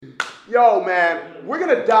Yo, man, we're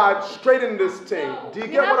gonna dive straight into this thing. Do you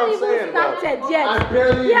get what I'm saying, bro? Yes.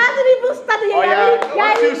 barely. You haven't even started yet. Oh yeah.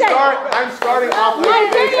 Once you start, I'm starting off with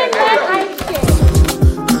Nigerian Men Ain't Sh.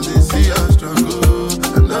 And they see our struggle,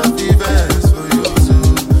 enough events for you too.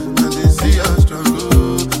 And they see our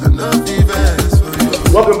struggle, enough events for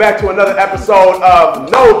you. Welcome back to another episode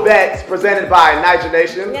of No Bets presented by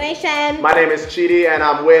Nigerian Nation. My name is Chidi and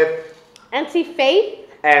I'm with MC Faith.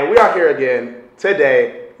 and we are here again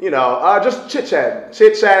today. You know, just chit-chat,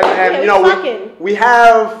 and you know, we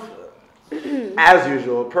have, as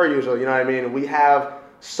usual, per usual, you know what I mean, we have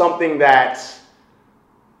something that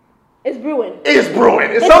It's brewing.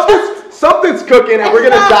 Something's cooking, and we're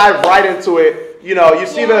gonna dive right into it. You know, you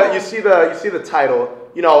see the title.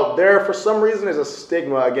 You know, there for some reason is a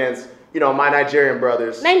stigma against, you know, my Nigerian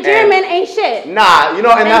brothers. Nigerian men ain't shit. Nah, you know,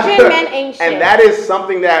 and Nigerian men ain't shit. And that is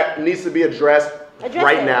something that needs to be addressed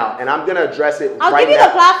right now, and I'm gonna address it right now. I'll give you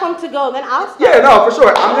the platform to go, then I'll start. Yeah, no, for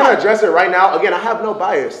sure. I'm gonna address it right now. Again, I have no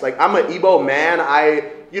bias. Like, I'm an Igbo man.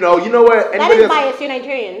 You know what? That is bias. You're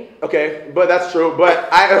Nigerian. Okay, but that's true.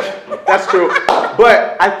 But that's true.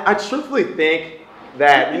 But I truthfully think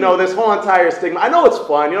that, you know, this whole entire stigma. I know it's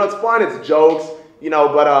fun. You know, it's fun. It's jokes. You know,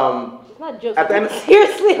 but It's not jokes. At the end,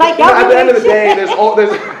 seriously, like, you know, at the end of the day, there's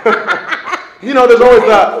you know, there's always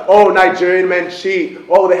the, Nigerian men cheat.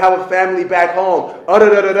 Oh, they have a family back home. But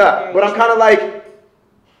I'm kind of like,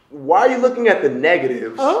 why are you looking at the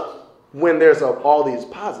negatives when there's all these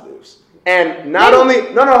positives? And not only,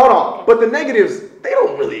 hold on. But the negatives, they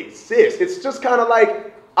don't really exist. It's just kind of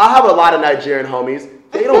like, I have a lot of Nigerian homies.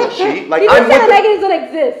 They don't cheat. Like, I'm with the negatives don't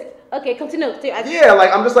exist. Okay, continue. Yeah,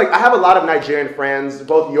 like, I'm just like, I have a lot of Nigerian friends,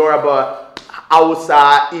 both Yoruba,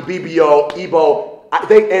 Hausa, Ibibio, Igbo.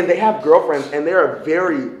 They have girlfriends, and they're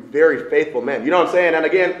very, very faithful men. You know what I'm saying? And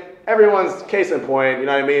again, everyone's case in point, you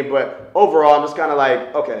know what I mean? But overall, I'm just kind of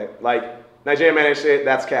like, okay, like, Nigerian men ain't shit,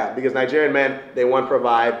 that's cap. Because Nigerian men, they, one,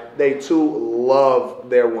 provide. They, two, love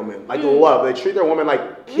their women. Like, love. They treat their women like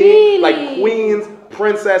like queens,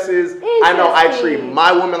 princesses. I know I treat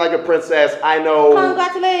my woman like a princess. I know.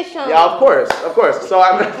 Congratulations. Yeah, of course. So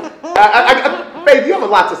Faith, you have a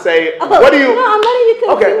lot to say. What do you? No, I'm letting you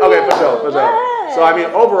continue. Okay, for sure. So I mean,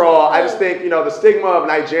 overall, I just think, you know, the stigma of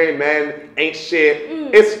Nigerian men ain't shit.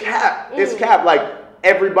 It's cap. It's cap. Like,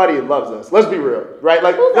 everybody loves us. Let's be real, right?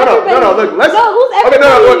 Like, no. Look, let's. Who's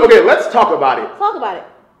everybody? Okay, let's talk about it. Talk about it.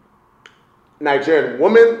 Nigerian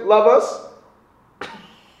women love us.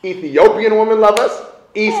 Ethiopian women love us.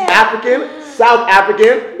 East African, South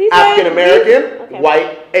African, African American,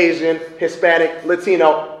 white, Asian, Hispanic,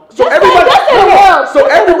 Latino. So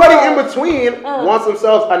everybody in between wants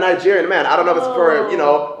themselves a Nigerian man. I don't know if it's for, you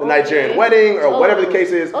know, the Nigerian wedding or whatever the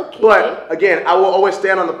case is. But again, I will always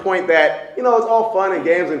stand on the point that, you know, it's all fun and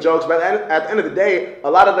games and jokes. But at the end of the day,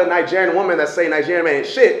 a lot of the Nigerian women that say Nigerian man ain't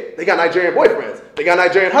shit, they got Nigerian boyfriends. They got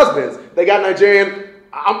Nigerian husbands. They got Nigerian...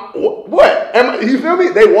 you feel me?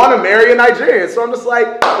 They want to marry a Nigerian. So I'm just like,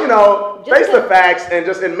 you know, face the facts and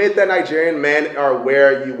just admit that Nigerian men are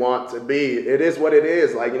where you want to be. It is what it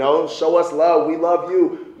is. Like, you know, show us love. We love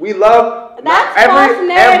you. We love Nigerian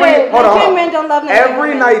men don't love Nigerian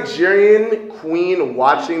every Nigerian queen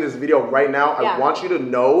watching this video right now. I want you to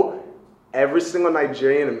know, every single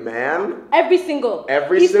Nigerian man. Every single.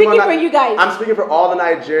 He's speaking for you guys. I'm speaking for all the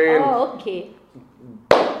Nigerian. Oh, okay.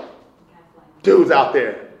 Dudes out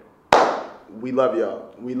there, we love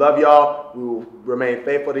y'all. We love y'all. We will remain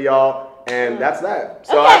faithful to y'all, and that's that.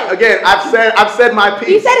 So I've said my piece.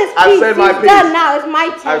 He said his piece. I've said my piece. Done now. It's my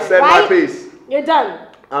turn. I've said my piece. You're done.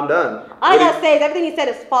 I'm done. All I gotta say is everything he said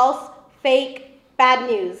is false, fake, bad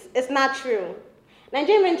news. It's not true.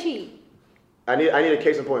 Nigerian men cheat. I need a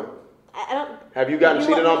case in point. I don't. Have you gotten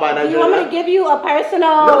cheated on by Nigerian? Do you want me to give you a personal?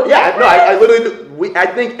 I literally do. I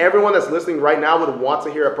think everyone that's listening right now would want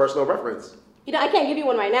to hear a personal reference. You know, I can't give you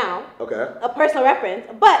one right now. Okay. A personal reference.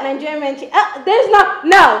 But Nigerian men cheat. There's no.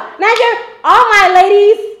 Nigerian. All my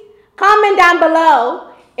ladies, comment down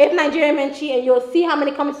below if Nigerian men cheat, and you'll see how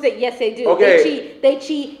many comments say yes they do. Okay. They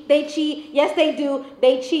cheat. Yes they do.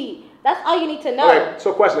 They cheat. That's all you need to know. Okay.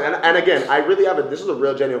 So question, and again, I really have this is a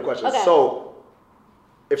real genuine question. Okay. So,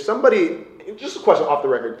 if somebody, just a question off the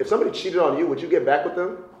record, if somebody cheated on you, would you get back with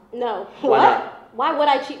them? No. Why not? Why would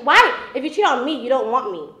I cheat? Why? If you cheat on me, you don't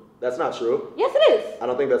want me. That's not true. Yes, it is. I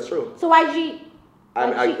don't think that's true. So why cheat?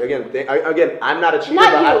 Again, I'm not a cheater.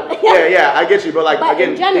 Not you. I get you, but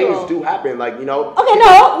again, things do happen. Like, you know. Okay,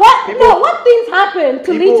 what things happen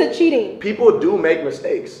to lead to cheating? People do make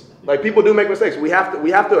mistakes. Like, people do make mistakes. We have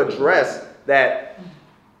to address that.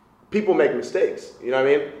 People make mistakes. You know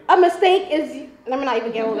what I mean? A mistake is. Let me not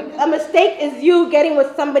even get over it. A mistake is you getting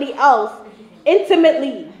with somebody else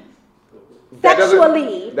intimately.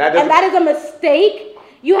 sexually, and that is a mistake.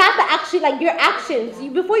 You have to actually, like, your actions,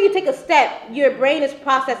 before you take a step, your brain is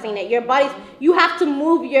processing it. You have to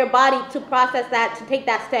move your body to process that, to take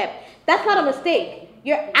that step. That's not a mistake.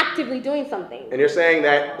 You're actively doing something. And you're saying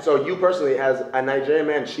that, so you personally, has a Nigerian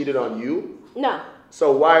man cheated on you? No.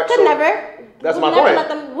 So why? Never. That's my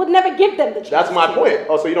point. Would never give them the chance. That's my point.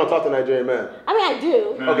 Oh, so you don't talk to Nigerian men? I mean, I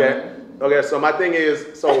do. Okay, so my thing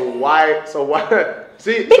is, so why,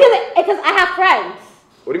 see? Because I have friends.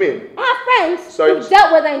 What do you mean? I have friends who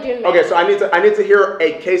dealt with Nigerian men. Okay, so I need to hear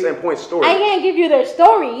a case in point story. I can't give you their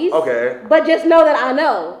stories. Okay. But just know that I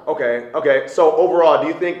know. Okay. So overall, do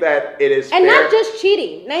you think that it is and fair? not just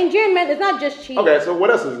cheating. Nigerian men, it's not just cheating. Okay, so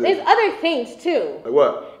what else is it? There's other things too. Like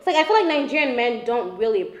what? It's like I feel like Nigerian men don't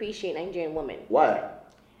really appreciate Nigerian women. Why?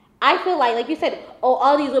 I feel like you said,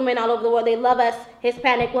 all these women all over the world, they love us,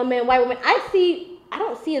 Hispanic women, white women. I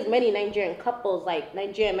don't see as many Nigerian couples like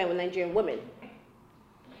Nigerian men with Nigerian women.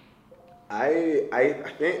 I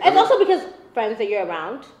think it's also because friends that you're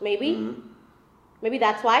around, maybe. Mm-hmm. Maybe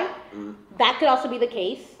that's why. Mm-hmm. That could also be the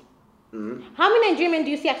case. Mm-hmm. How many Nigerian men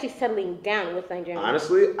do you see actually settling down with Nigerian women?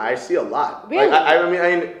 Honestly, I see a lot. Really?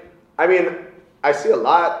 Like, I mean, I see a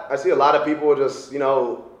lot. I see a lot of people just,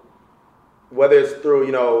 whether it's through,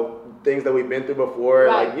 things that we've been through before,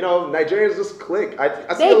 right. like, Nigerians just click.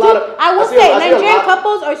 I see a lot of. I will say Nigerian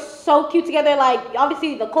couples are so cute together. Like,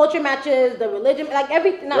 obviously the culture matches, the religion, like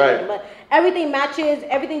everything, not religion, but everything matches.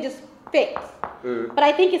 Everything just fits. Mm. But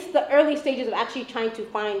I think it's the early stages of actually trying to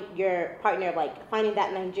find your partner, like finding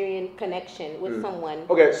that Nigerian connection with someone.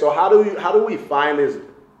 Okay, so how do we find this?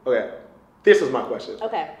 Okay, this is my question.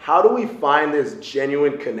 Okay, how do we find this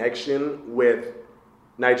genuine connection with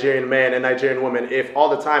Nigerian men and Nigerian women if all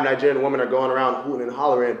the time Nigerian women are going around hooting and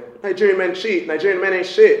hollering, Nigerian men cheat, Nigerian men ain't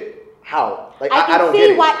shit? How? Like, I don't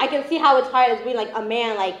get it. I can see how it's hard as being like a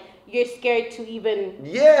man, like you're scared to even.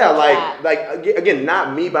 Yeah, like again,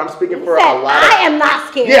 not me, but I'm speaking for a lot of. I am not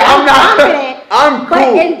scared. Yeah, I'm not. Confident. I'm cool.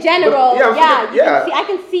 But in general, but, I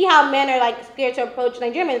can see how men are like scared to approach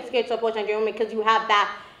Nigerian men, scared to approach Nigerian women because you have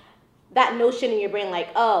that notion in your brain, like,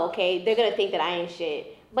 oh, okay, they're gonna think that I ain't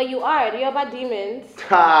shit. But you're about demons.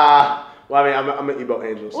 Well, I mean, I'm an Igbo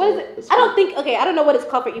angel. So what is it? I don't know what it's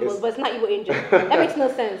called for Igbos, but it's not Igbo angel. That makes no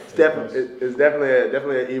sense. It's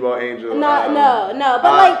definitely an Igbo angel. No.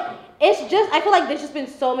 But it's just, I feel like there's just been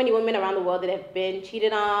so many women around the world that have been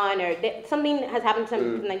cheated on, or something has happened to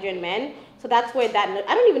some Nigerian men. So that's where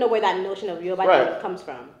I don't even know where that notion of Yoruba comes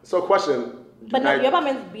from. So question. But no, Yoruba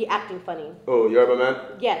men be acting funny. Oh, Yoruba men?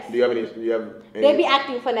 Yes. Do you have any? They be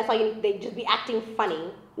acting funny. That's why they just be acting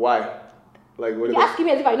funny. Why? Like, what? You're asking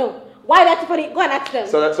me as if I know. Why that's funny? Go and ask them.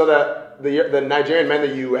 So that the Nigerian men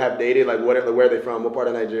that you have dated, like, where are they from? What part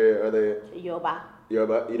of Nigeria are they? Yoruba.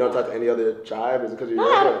 Yoruba. You don't talk to any other tribe? Is it because you're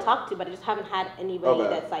Yoruba? No, I don't talk to, but I just haven't had anybody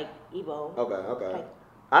that's like Igbo. Okay. Like,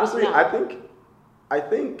 honestly, no. I think. I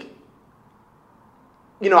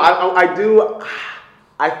do.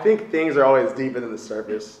 I think things are always deeper than the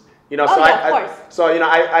surface. Of course.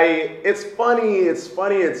 It's funny.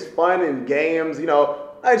 It's fun in games.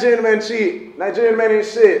 Nigerian men cheat. Nigerian men ain't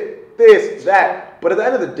shit. This, that. But at the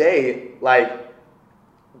end of the day, like,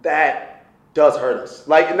 that does hurt us.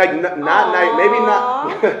 Like maybe not.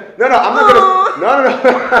 No, I'm not gonna.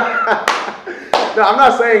 No, I'm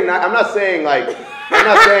not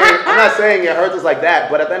saying it hurts us like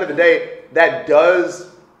that. But at the end of the day, that does.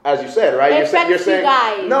 As you said, right? You're saying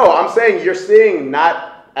guys. No, I'm saying you're seeing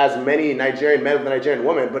not as many Nigerian men with a Nigerian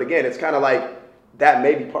woman, but again, it's kind of like that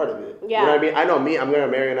may be part of it. Yeah. You know what I mean? I know me, I'm going to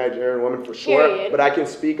marry a Nigerian woman for sure, but I can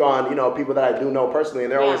speak on, people that I do know personally,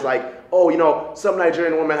 and they're always like, oh, some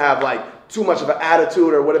Nigerian women have like too much of an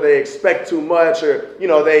attitude, or what do they expect too much, or,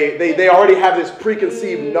 they already have this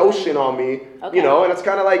preconceived notion on me, and it's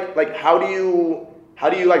kind of like how do you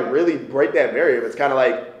like really break that barrier? It's kind of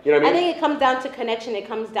like, you know what I mean? I think it comes down to connection. It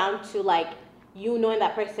comes down to like you knowing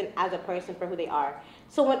that person as a person for who they are.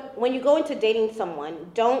 So when you go into dating someone,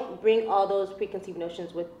 don't bring all those preconceived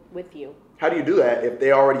notions with you. How do you do that if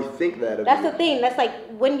they already think that? That's the thing. That's like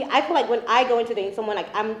I feel like when I go into dating someone, like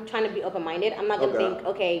I'm trying to be open-minded. I'm not gonna think,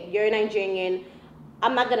 okay, you're a Nigerian,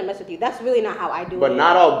 I'm not gonna mess with you. That's really not how I do it. But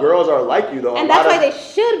not all girls are like you though. And that's why they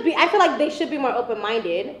should be. I feel like they should be more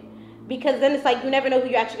open-minded. Because then it's like you never know who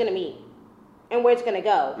you're actually going to meet and where it's going to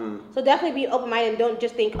go. So definitely be open-minded and don't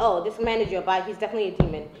just think, oh, this man is your vibe. He's definitely a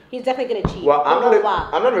demon. He's definitely going to cheat. Well, I'm not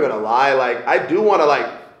even going to lie. Like, I do want to, like,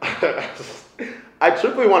 I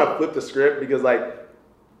truthfully want to flip the script because, like,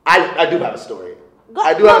 I do have a story.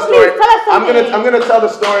 I do have a story. I'm gonna tell the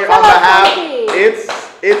story on behalf.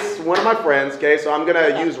 It's one of my friends, okay? So I'm going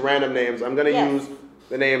to use random names. I'm going to use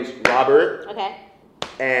the names Robert. Okay.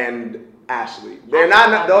 and Ashley. They're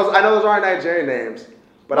not those. I know those aren't Nigerian names,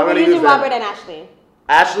 but I'm gonna use them. Robert and Ashley.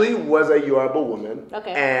 Ashley was a Yoruba woman,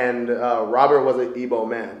 and Robert was an Igbo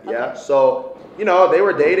man. Yeah, so they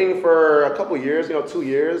were dating for a couple years, 2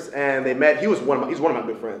 years, and they met. He's one of my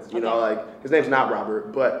good friends. Like his name's not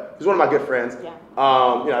Robert, but he's one of my good friends. Yeah.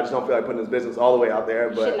 I just don't feel like putting his business all the way out there,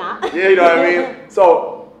 but should not. Yeah, you know what I mean.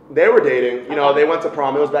 So they were dating. They went to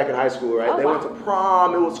prom. It was back in high school, right? They went to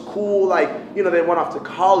prom. It was cool. Like they went off to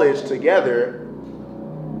college together,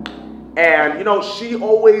 and she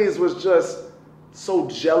always was just so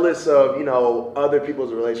jealous of other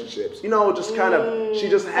people's relationships. Just kind of she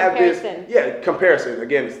just had this comparison.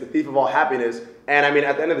 Again, it's the thief of all happiness. And I mean,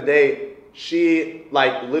 at the end of the day, she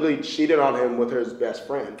literally cheated on him with her best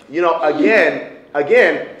friend.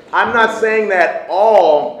 Again, I'm not saying that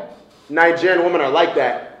all Nigerian women are like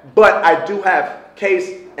that, but I do have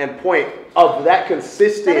case and point of that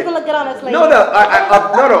consistent. That doesn't look good on us, ladies. No,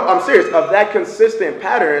 I'm serious. Of that consistent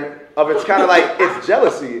pattern. Of it's kind of like it's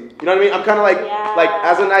jealousy, you know what I mean? I'm kind of like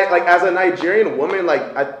as a Nigerian woman,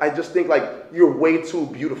 I just think you're way too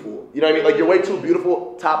beautiful, you know what I mean? Like you're way too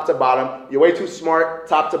beautiful top to bottom, you're way too smart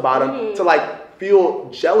top to bottom to feel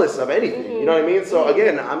jealous of anything, you know what I mean? So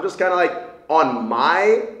again, I'm just kind of on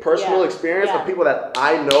my personal experience of people that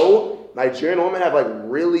I know, Nigerian women have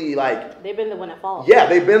really they've been the one at fault. Yeah,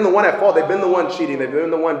 they've been the one at fault. They've been the one cheating. They've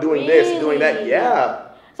been the one doing this, doing that. Yeah.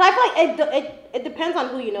 So I feel like it depends on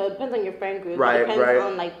who you know. It depends on your friend group. Right, it depends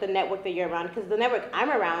on the network that you're around. Because the network I'm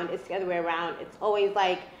around is the other way around. It's always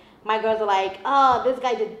my girls are like, oh, this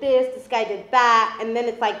guy did this guy did that, and then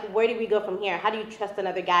it's where do we go from here? How do you trust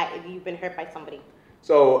another guy if you've been hurt by somebody?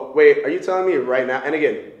 So wait, are you telling me right now? And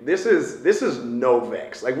again, this is no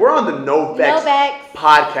vex. We're on the no vex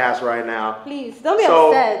podcast right now. Please don't be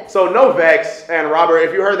upset. So no vex, and Robert,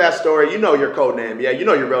 if you heard that story, you know your code name. Yeah, you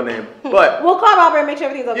know your real name. But we'll call Robert and make sure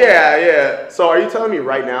everything's okay. Yeah. So are you telling me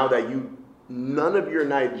right now that none of your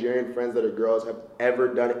Nigerian friends that are girls have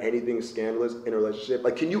ever done anything scandalous in a relationship?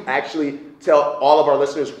 Can you actually tell all of our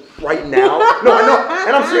listeners right now? No,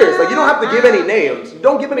 and I'm serious. You don't have to give any names.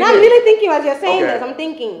 Don't give any names. I'm really thinking as you're saying this. I'm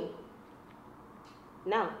thinking,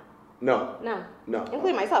 no.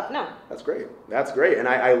 Including myself, no. That's great. And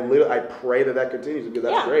I pray that continues because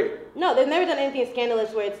that's great. No, they've never done anything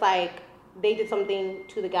scandalous where it's they did something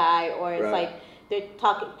to the guy or it's they're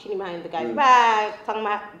cheating behind the guy's back, talking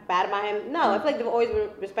bad about him. No, I feel they've always been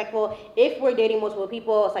respectful. If we're dating multiple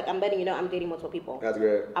people, it's I'm letting you know I'm dating multiple people. That's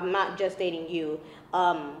great. I'm not just dating you.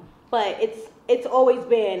 But it's always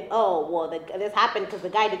been, this happened because the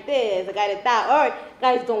guy did this, the guy did that, or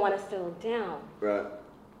guys don't want to settle down. Right.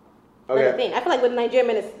 Okay. That's the thing. I feel with Nigerian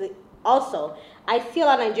men, it's also, I see a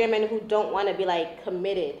lot of Nigerian men who don't want to be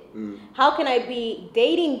committed. How can I be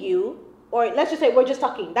dating you? Or let's just say we're just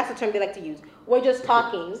talking. That's the term they like to use. We're just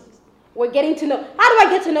talking. We're getting to know. How do I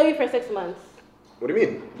get to know you for 6 months? What do you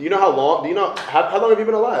mean? Do you know how long? Do you know how long have you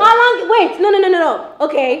been alive? How long? Wait, no.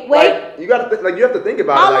 Okay, wait. You got to you have to think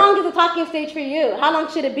about it. How long is the talking stage for you? How long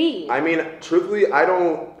should it be? I mean, truthfully,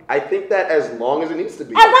 I think that as long as it needs to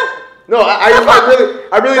be. As long. No, I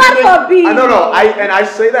really think. I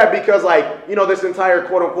say that because this entire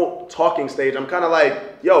quote unquote talking stage, I'm kind of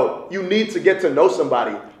you need to get to know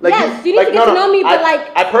somebody. Yes, you need to get to know me, but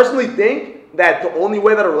I personally think that the only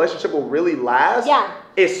way that a relationship will really last,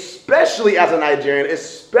 especially as a Nigerian,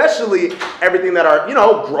 especially everything that are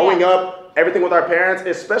growing up, everything with our parents,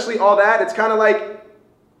 especially all that, it's kind of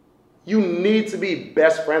you need to be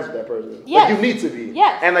best friends with that person. Yes. You need to be.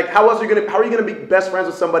 Yes. And how are you gonna be best friends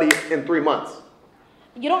with somebody in 3 months?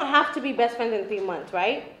 You don't have to be best friends in 3 months,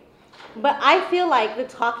 right? But I feel the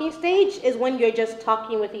talking stage is when you're just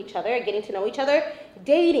talking with each other, getting to know each other.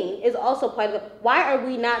 Dating is also part of it. Why are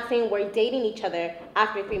we not saying we're dating each other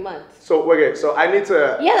after 3 months? So I need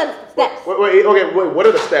to. Yeah, that's steps. Wait, what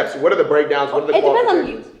are the steps? What are the breakdowns? What are the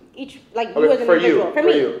qualifications? It depends on you. You as an individual. For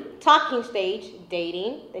me, you. Talking stage,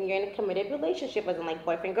 dating, then you're in a committed relationship as in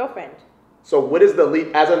boyfriend, girlfriend. So what is the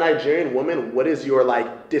lead, as a Nigerian woman, what is your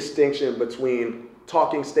distinction between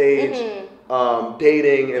talking stage,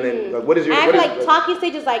 dating, and then what is your... I feel talking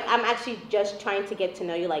stage is I'm actually just trying to get to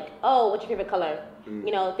know you, what's your favorite color?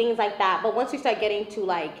 Things like that. But once you start getting to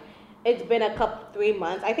it's been 3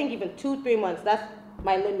 months, I think even 2-3 months, that's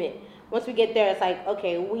my limit. Once we get there, it's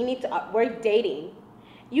okay, we need to, we're dating.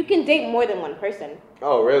 You can date more than one person.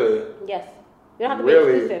 Oh, really? Yes. You don't have to be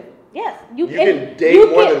exclusive. Yes. You can date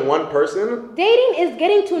more than one person? Dating is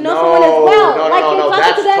getting to know someone as well. No,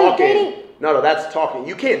 that's talking. No, that's talking.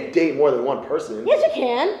 You can't date more than one person. Yes, you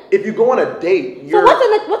can. If you go on a date, So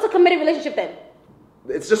what's a committed relationship then?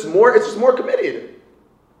 It's just more committed.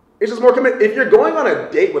 It's just more commitment. If you're going on a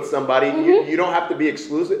date with somebody, you don't have to be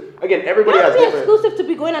exclusive. Again, everybody has different. You don't have to be exclusive to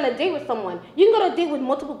be going on a date with someone. You can go on a date with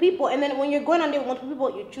multiple people, and then when you're going on a date with multiple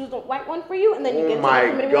people, you choose the right one for you, and then you get to the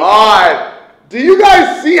committed God. Do you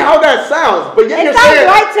guys see how that sounds? But yet you're saying,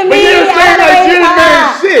 right to me. But you're saying Nigerian men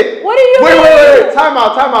ain't shit. What do you mean? Wait. Time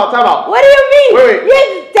out. What do you mean? Wait.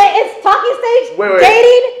 It's talking stage,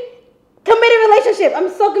 dating, committed relationship. I'm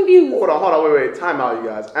so confused. Hold on. Wait. Time out, you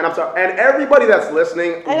guys. And I'm sorry. And everybody that's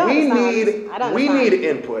listening, we need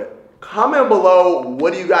input. Comment below.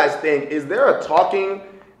 What do you guys think? Is there a talking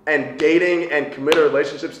and dating and committed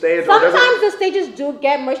relationship stage? Sometimes the stages do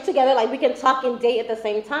get merged together. Like we can talk and date at the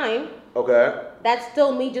same time. Okay. That's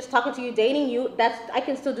still me just talking to you, dating you. I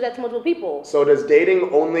can still do that to multiple people. So does dating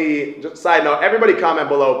only, just side note, everybody comment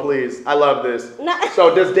below, please. I love this.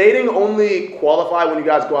 So does dating only qualify when you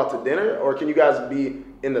guys go out to dinner? Or can you guys be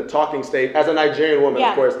in the talking stage? As a Nigerian woman,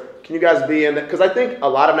 of course. Can you guys be in that? Because I think a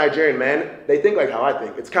lot of Nigerian men, they think like how I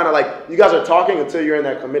think. It's kind of like you guys are talking until you're in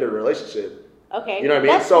that committed relationship. Okay. You know what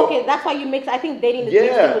I mean? That's why you mix. I think dating is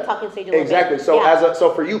mixed in with talking stage a little exactly. bit. So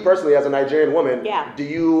so for you personally, as a Nigerian woman, do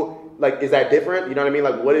you is that different? You know what I mean?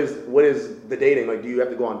 Like what is the dating? Like do you have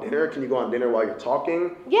to go on dinner? Can you go on dinner while you're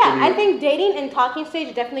talking? Yeah, I think dating and talking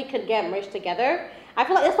stage definitely could get merged together. I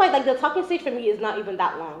feel like that's why like the talking stage for me is not even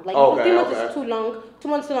that long. Like 3 months is too long. 2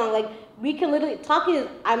 months too long. Like we can literally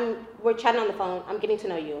we're chatting on the phone. I'm getting to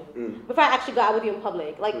know you before I actually go out with you in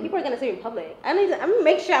public. Like people are gonna see you in public. I'm gonna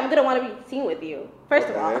make sure I'm gonna want to be seen with you first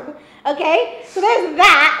of all. Okay, so there's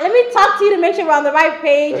that. Let me talk to you to make sure we're on the right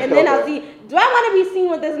page, and then I'll see. Do I want to be seen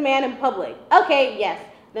with this man in public? Okay, yes.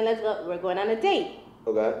 Then let's go. We're going on a date.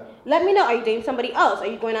 Okay. Let me know. Are you dating somebody else? Are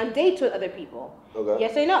you going on dates with other people? Okay.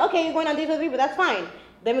 Yes or no? Okay, you're going on dates with other people. That's fine.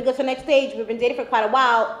 Then we go to the next stage. We've been dating for quite a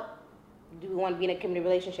while. Do we want to be in a committed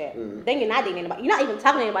relationship? Then you're not dating anybody. You're not even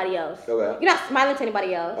talking to anybody else. Okay. You're not smiling to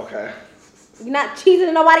anybody else. Okay. You're not cheating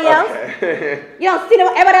to nobody else. Okay. You don't see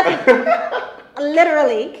everybody else.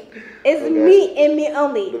 Literally. It's me and me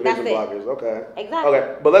only. That's it. Blockers. Okay. Exactly.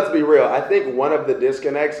 Okay, but let's be real. I think one of the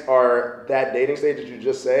disconnects are that dating stage that you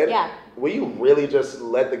just said. Yeah. Will you really just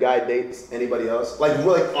let the guy date anybody else? Like,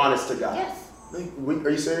 really honest to God. Yes. Like, are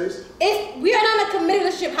you serious? If we are not in a committed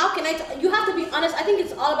relationship, how can you have to be honest. I think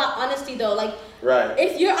it's all about honesty though. Like, right.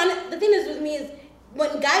 If you're honest, the thing is with me is, when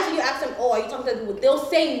guys, when you ask them, oh, are you talking to other people? They'll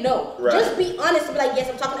say no. Right. Just be honest and be like, yes,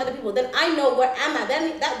 I'm talking to other people. Then I know where I'm at.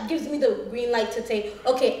 That gives me the green light to say,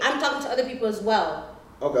 okay, I'm talking to other people as well.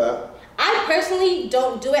 Okay. I personally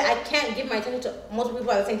don't do it. I can't give my attention to multiple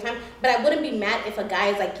people at the same time. But I wouldn't be mad if a guy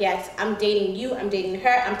is like, yes, I'm dating you, I'm dating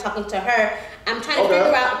her, I'm talking to her. I'm trying to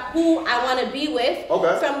figure out who I want to be with.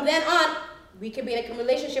 Okay. From then on, we could be in a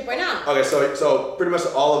relationship or not. Okay, so pretty much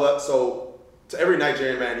all of us, to every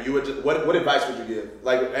Nigerian man, you would just, what advice would you give?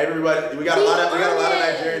 Like everybody, we got a lot of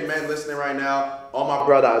Nigerian men listening right now. All my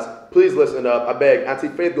brothers, please listen up. I beg, Auntie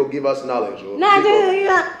Faith, go give us knowledge.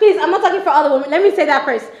 Please, I'm not talking for all the women. Let me say that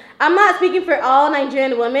first. I'm not speaking for all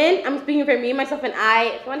Nigerian women. I'm speaking for me, myself, and I.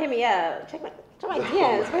 If you want to hit me up, check my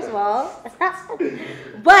DMs, first of all.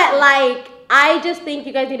 But like, I just think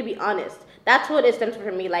you guys need to be honest. That's what it stems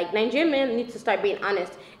from me. Like, Nigerian men need to start being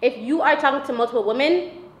honest. If you are talking to multiple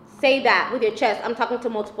women, say that with your chest. I'm talking to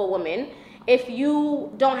multiple women. If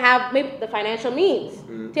you don't have maybe the financial means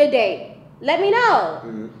to date, let me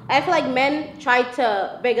know. I feel like men try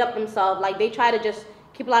to big up themselves. Like they try to just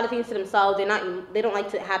keep a lot of things to themselves. They don't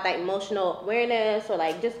like to have that emotional awareness or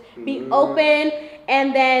like just be open.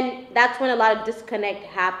 And then that's when a lot of disconnect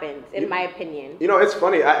happens, in my opinion. You know, it's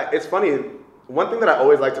funny. It's funny. One thing that I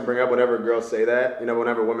always like to bring up whenever girls say that,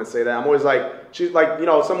 whenever women say that, I'm always like, she's like,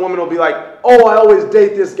 some women will be like, oh, I always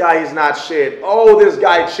date this guy, he's not shit. Oh, this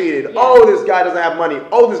guy cheated. Yeah. Oh, this guy doesn't have money.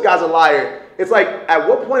 Oh, this guy's a liar. It's like, at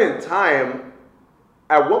what point in time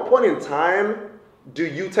do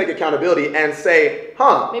you take accountability and say,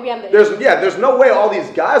 maybe I'm there's no way all these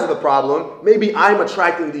guys are the problem. Maybe I'm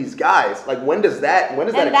attracting these guys. Like, when does that?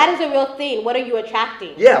 And that is a real thing. What are you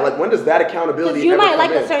attracting? Yeah, like when does that accountability? Because you might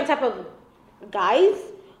like a certain type of guys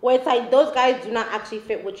where it's like those guys do not actually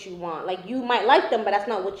fit what you want. Like you might like them, but that's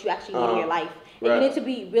not what you actually need in your life. And you need to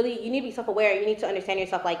be self-aware. You need to understand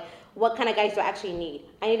yourself. Like, what kind of guys do I actually need?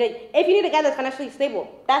 If you need a guy that's financially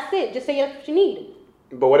stable, that's it. Just say that's what you need.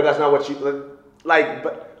 But what if that's not what you like?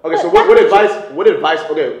 So what advice?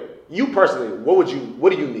 Okay, you personally, what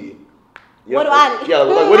do you need? What do I need? Yeah,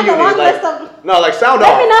 like, what do you need? Like, sound off.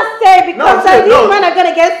 Let me not say because these men are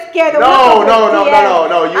gonna get scared. No.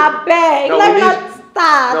 I beg. Let me not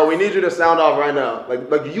stop. No, we need you to sound off right now.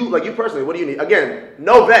 Like you personally, what do you need? Again,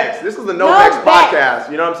 no vex. This is the no vex podcast.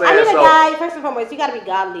 You know what I'm saying? I need a guy. First and foremost, you gotta be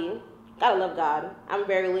godly. gotta love God. I'm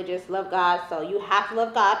very religious, love God, so you have to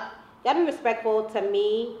love God. You gotta be respectful to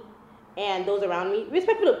me and those around me.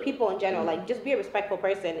 Respectful to people in general. Like, just be a respectful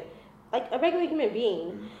person. Like a regular human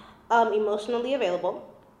being. Emotionally available.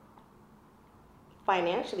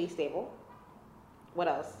 Financially stable. What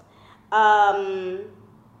else?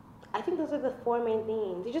 I think those are the 4 main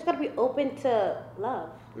things. You just gotta be open to love.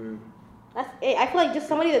 That's it. I feel like just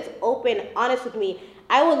somebody that's open, honest with me.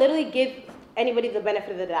 I will literally give anybody the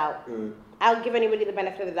benefit of the doubt. I'll give anybody the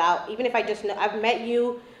benefit of the doubt, even if I just know I've met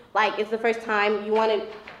you. Like, it's the first time you wanna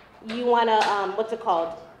what's it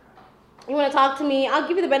called? You wanna talk to me? I'll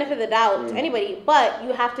give you the benefit of the doubt to anybody, but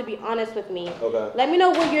you have to be honest with me. Okay. Let me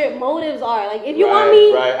know what your motives are. Like, if you want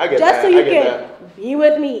me, just so you can be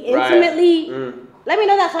with me intimately, let me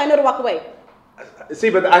know that so I know to walk away. See,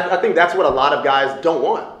 but I think that's what a lot of guys don't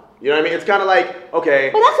want. You know what I mean? It's kind of like,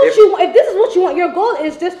 okay. But that's what you want. If this is what you want, your goal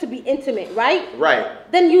is just to be intimate, right?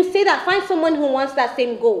 Right. Then you say that. Find someone who wants that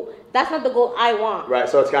same goal. That's not the goal I want. Right.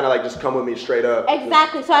 So it's kind of like, just come with me straight up.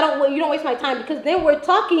 Exactly. So you don't waste my time, because then we're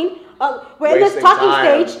talking. We're in this talking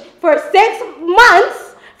stage for 6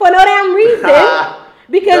 months for no damn reason.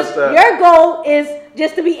 Because your goal is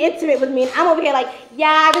just to be intimate with me, and I'm over here like,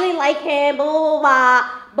 yeah, I really like him, blah blah blah.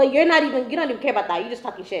 But you don't even care about that. You're just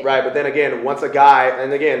talking shit. Right, but then again, once a guy,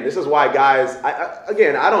 and again, this is why guys,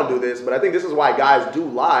 I don't do this, but I think this is why guys do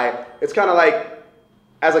lie. It's kind of like,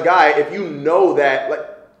 as a guy, if you know that, like,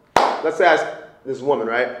 let's say this woman,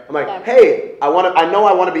 right? I'm like, hey, I know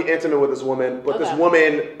I want to be intimate with this woman, but this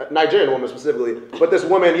woman, Nigerian woman specifically, but this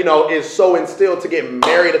woman, is so instilled to get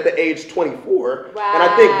married at the age 24. Right. And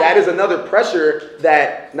I think that is another pressure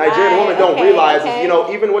that Nigerian women don't realize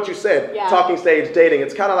is, even what you said, talking stage, dating,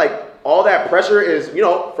 it's kind of like all that pressure is,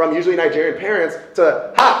 from usually Nigerian parents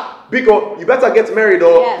to, Biko, you better get married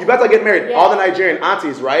though. Yeah. You better get married. Yeah. All the Nigerian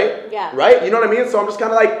aunties, right? Yeah. Right? You know what I mean? So I'm just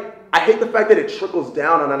kind of like, I hate the fact that it trickles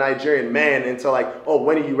down on a Nigerian man into like, oh,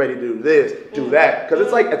 when are you ready to do this, do that? Because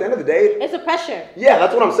it's like, at the end of the day, it's a pressure. Yeah,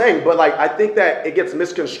 that's what I'm saying. But like, I think that it gets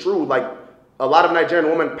misconstrued. Like, a lot of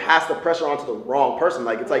Nigerian women pass the pressure onto the wrong person.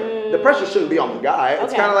 Like, it's like, the pressure shouldn't be on the guy.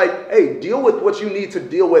 It's kind of like, hey, deal with what you need to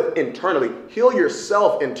deal with internally. Heal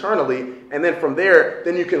yourself internally. And then from there,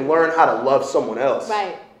 then you can learn how to love someone else.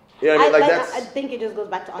 Right. You know what I mean? I think it just goes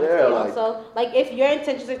back to honesty also. Like, if your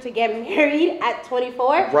intentions are to get married at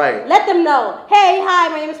 24, let them know, hey, hi,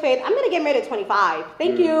 my name is Faith. I'm going to get married at 25.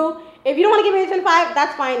 Thank you. If you don't want to get married at 25,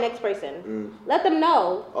 that's fine, next person. Let them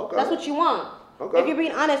know. Okay. That's what you want. Okay. If you're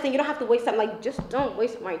being honest, then you don't have to waste time. Like, just don't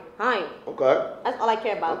waste my time. Okay. That's all I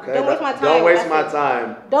care about. Okay. Don't waste my time. Don't waste my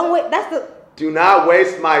time. Don't wait. Do not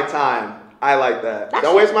waste my time. I like that.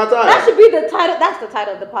 Don't waste my time. That should be the title. That's the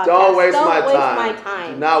title of the podcast. Don't waste my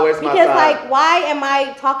time. Do not waste my time. Because, like, why am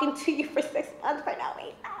I talking to you for 6 months for no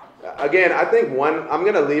reason? Again, I think I'm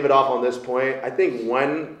going to leave it off on this point. I think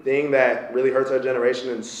one thing that really hurts our generation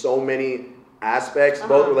in so many aspects,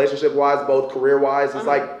 both relationship-wise, both career-wise, is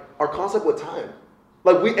like our concept with time.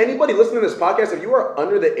 Like, anybody listening to this podcast, if you are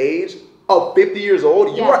under the age of 50 years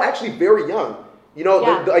old, you are actually very young.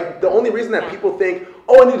 The only reason that people think,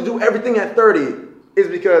 oh, I need to do everything at 30 is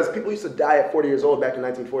because people used to die at 40 years old back in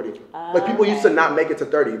 1940. Like, people used to not make it to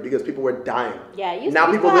 30 because people were dying. Yeah,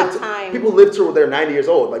 people live till they're 90 years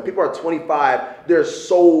old. Like, people are 25. They're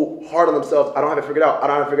so hard on themselves. I don't have it figured out.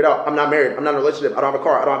 I'm not married. I'm not in a relationship. I don't have a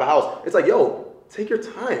car. I don't have a house. It's like, yo, take your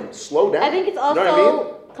time. Slow down. I think it's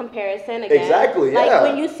also comparison again. Exactly, yeah. Like,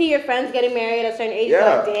 when you see your friends getting married at a certain age, you're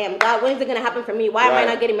like, damn, God, when is it going to happen for me? Why am I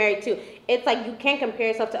not getting married too? It's like, you can't compare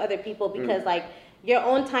yourself to other people because, like, your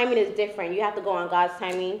own timing is different. You have to go on God's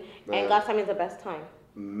timing, and God's timing is the best time.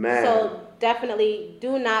 Man. So definitely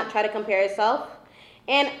do not try to compare yourself.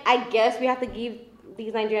 And I guess we have to give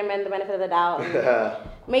these Nigerian men the benefit of the doubt and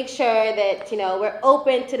make sure that, we're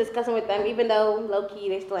open to discussing with them, even though low-key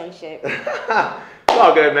they still ain't shit. It's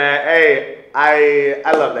all good, man. Hey,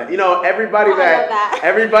 I love that. Everybody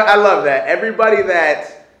I love that. Everybody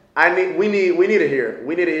that we need to hear.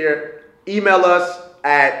 We need to hear. Email us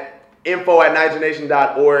at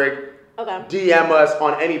info@nigernation.org. Okay. DM us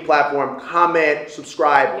on any platform. Comment,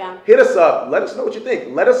 subscribe. Yeah. Hit us up. Let us know what you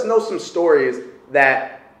think. Let us know some stories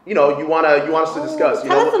that you want us to discuss.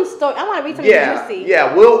 Tell us some stories. I want to read something juicy.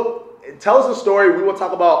 Yeah. Tell us a story. We will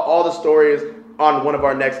talk about all the stories on one of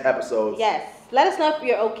our next episodes. Yes. Let us know if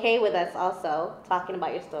you're okay with us also talking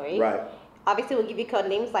about your story. Right. Obviously, we'll give you code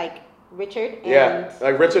names like Richard and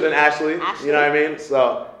like Richard and Ashley. You know what I mean?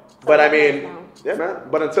 So but I mean, yeah, man.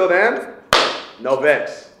 But until then, no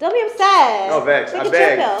vex. Don't be upset. No vex. I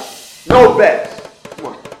beg. No vex. Come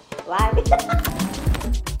on. Why?